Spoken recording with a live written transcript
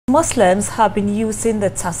Muslims have been using the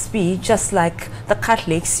tasbih just like the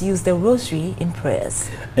Catholics use the rosary in prayers.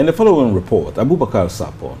 In the following report, Abubakar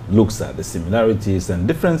Sapon looks at the similarities and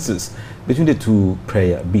differences between the two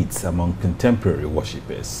prayer beads among contemporary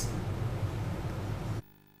worshippers.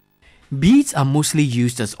 Beads are mostly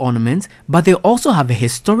used as ornaments, but they also have a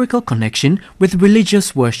historical connection with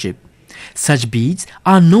religious worship. Such beads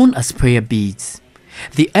are known as prayer beads.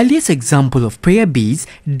 The earliest example of prayer beads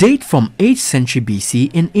date from 8th century BC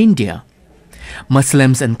in India.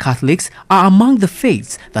 Muslims and Catholics are among the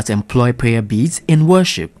faiths that employ prayer beads in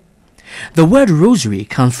worship. The word rosary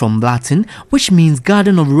comes from Latin, which means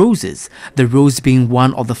garden of roses, the rose being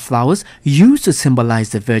one of the flowers used to symbolize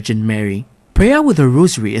the Virgin Mary. Prayer with a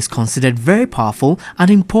rosary is considered very powerful and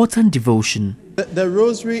important devotion. The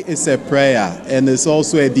rosary is a prayer and it's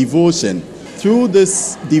also a devotion. Through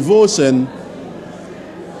this devotion,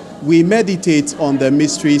 we meditate on the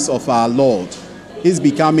mysteries of our Lord, His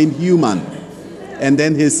becoming human, and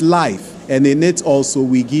then His life, and in it also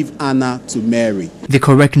we give honor to Mary. The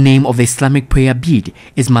correct name of the Islamic prayer bead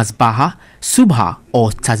is masbaha, subha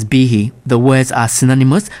or tasbih. The words are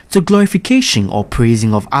synonymous to glorification or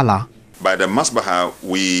praising of Allah. By the masbaha,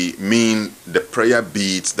 we mean the prayer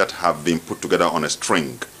beads that have been put together on a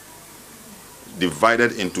string,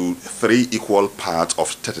 divided into 3 equal parts of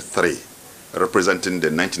 33, representing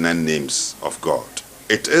the 99 names of God.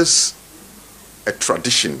 It is a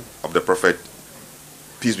tradition of the Prophet,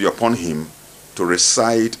 peace be upon him, to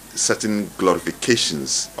recite certain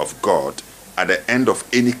glorifications of God at the end of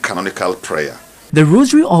any canonical prayer. The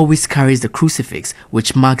rosary always carries the crucifix,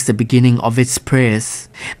 which marks the beginning of its prayers.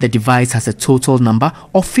 The device has a total number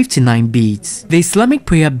of 59 beads. The Islamic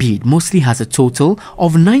prayer bead mostly has a total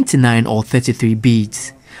of 99 or 33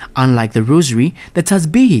 beads. Unlike the rosary, the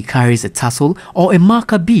tasbih carries a tassel or a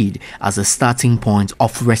marker bead as a starting point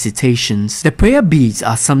of recitations. The prayer beads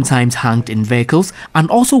are sometimes hanged in vehicles and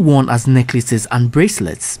also worn as necklaces and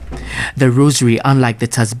bracelets. The rosary, unlike the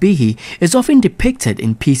tasbih, is often depicted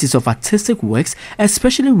in pieces of artistic works,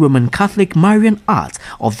 especially Roman Catholic Marian art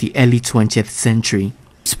of the early 20th century.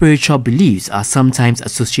 Spiritual beliefs are sometimes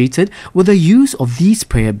associated with the use of these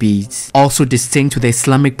prayer beads. Also distinct to the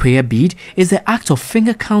Islamic prayer bead is the act of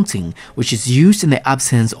finger counting, which is used in the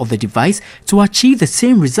absence of the device to achieve the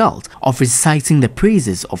same result of reciting the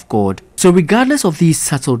praises of God. So regardless of these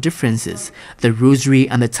subtle differences, the rosary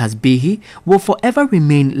and the tasbih will forever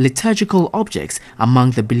remain liturgical objects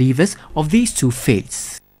among the believers of these two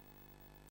faiths.